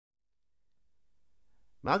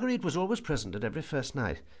Marguerite was always present at every first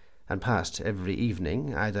night, and passed every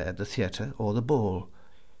evening either at the theatre or the ball.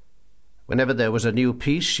 Whenever there was a new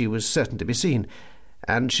piece she was certain to be seen,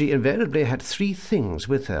 and she invariably had 3 things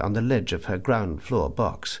with her on the ledge of her ground-floor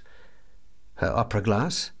box: her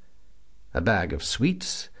opera-glass, a bag of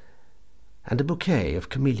sweets, and a bouquet of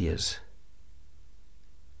camellias.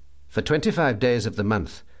 For 25 days of the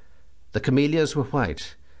month the camellias were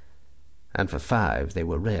white, and for 5 they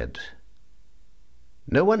were red.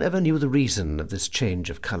 No one ever knew the reason of this change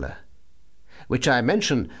of colour, which I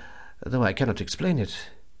mention, though I cannot explain it.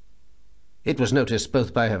 It was noticed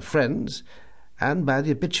both by her friends and by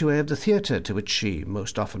the habitués of the theatre, to which she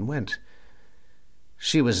most often went.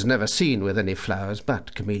 She was never seen with any flowers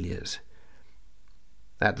but camellias.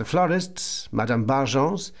 At the florist's, Madame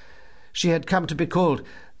Bargeon's, she had come to be called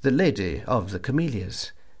the Lady of the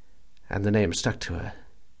Camellias, and the name stuck to her.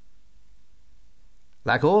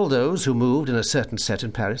 Like all those who moved in a certain set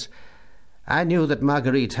in Paris, I knew that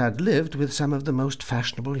Marguerite had lived with some of the most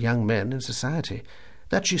fashionable young men in society,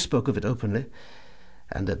 that she spoke of it openly,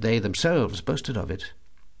 and that they themselves boasted of it,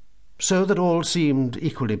 so that all seemed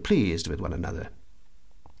equally pleased with one another.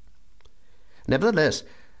 Nevertheless,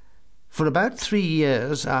 for about 3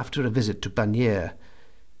 years after a visit to Bagnères,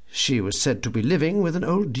 she was said to be living with an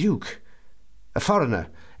old duke, a foreigner,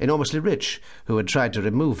 enormously rich, who had tried to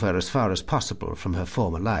remove her as far as possible from her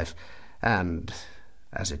former life, and,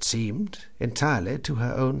 as it seemed, entirely to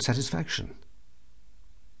her own satisfaction.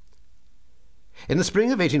 In the spring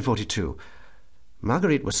of 1842,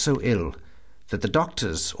 Marguerite was so ill that the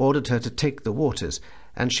doctors ordered her to take the waters,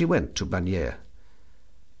 and she went to Bagnères.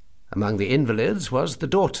 Among the invalids was the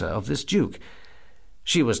daughter of this duke.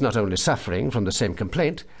 She was not only suffering from the same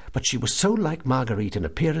complaint, but she was so like Marguerite in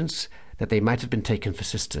appearance that they might have been taken for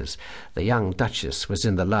sisters. The young duchess was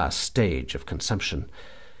in the last stage of consumption,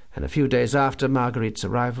 and a few days after Marguerite's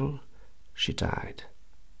arrival she died.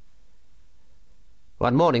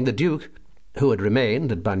 One morning the duke, who had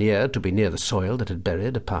remained at Bagnères to be near the soil that had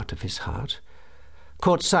buried a part of his heart,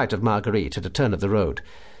 caught sight of Marguerite at a turn of the road.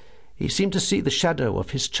 He seemed to see the shadow of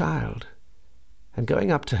his child, and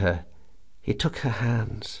going up to her, he took her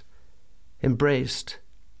hands, embraced,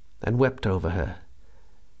 and wept over her,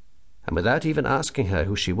 and without even asking her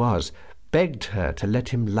who she was, begged her to let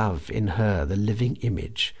him love in her the living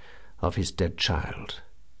image of his dead child.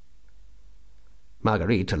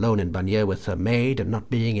 Marguerite, alone in Bagnères with her maid, and not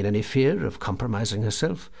being in any fear of compromising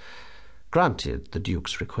herself, granted the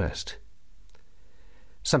duke's request.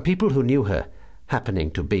 Some people who knew her,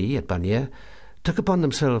 happening to be at Bagnères, took upon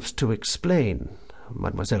themselves to explain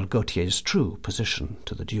Mademoiselle Gautier's true position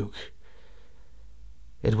to the duke.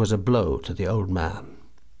 It was a blow to the old man,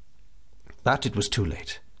 but it was too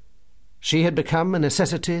late. She had become a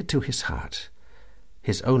necessity to his heart,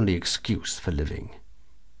 his only excuse for living.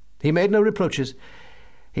 He made no reproaches.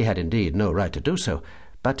 He had indeed no right to do so,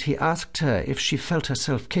 but he asked her if she felt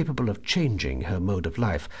herself capable of changing her mode of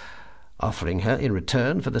life, offering her in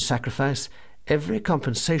return for the sacrifice every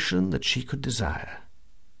compensation that she could desire.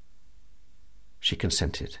 She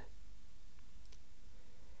consented.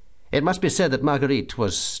 It must be said that Marguerite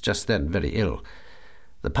was just then very ill.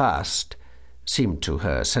 The past seemed to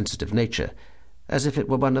her sensitive nature as if it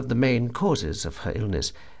were one of the main causes of her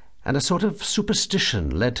illness, and a sort of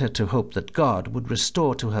superstition led her to hope that God would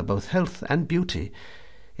restore to her both health and beauty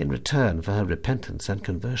in return for her repentance and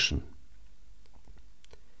conversion.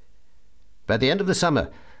 By the end of the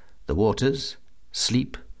summer, the waters,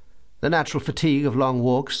 sleep, the natural fatigue of long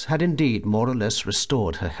walks had indeed more or less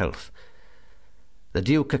restored her health. The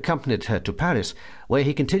Duke accompanied her to Paris, where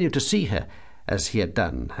he continued to see her, as he had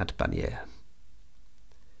done at Bagnères.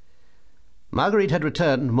 Marguerite had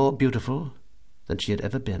returned more beautiful than she had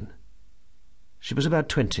ever been. She was about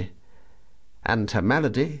 20, and her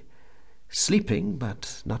malady, sleeping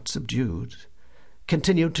but not subdued,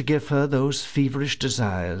 continued to give her those feverish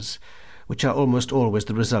desires which are almost always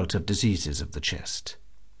the result of diseases of the chest.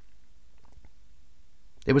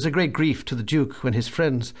 It was a great grief to the Duke when his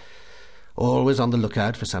friends, always on the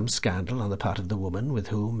lookout for some scandal on the part of the woman with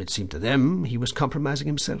whom, it seemed to them, he was compromising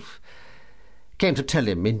himself, came to tell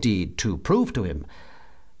him, indeed to prove to him,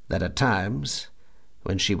 that at times,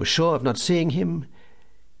 when she was sure of not seeing him,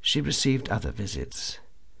 she received other visits,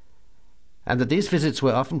 and that these visits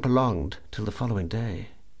were often prolonged till the following day.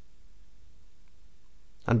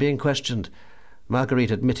 On being questioned,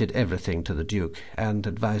 Marguerite admitted everything to the Duke, and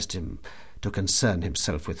advised him to concern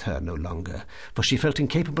himself with her no longer, for she felt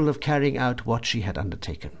incapable of carrying out what she had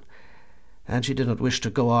undertaken, and she did not wish to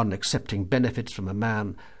go on accepting benefits from a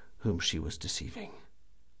man whom she was deceiving.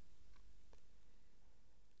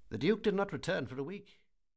 The Duke did not return for a week.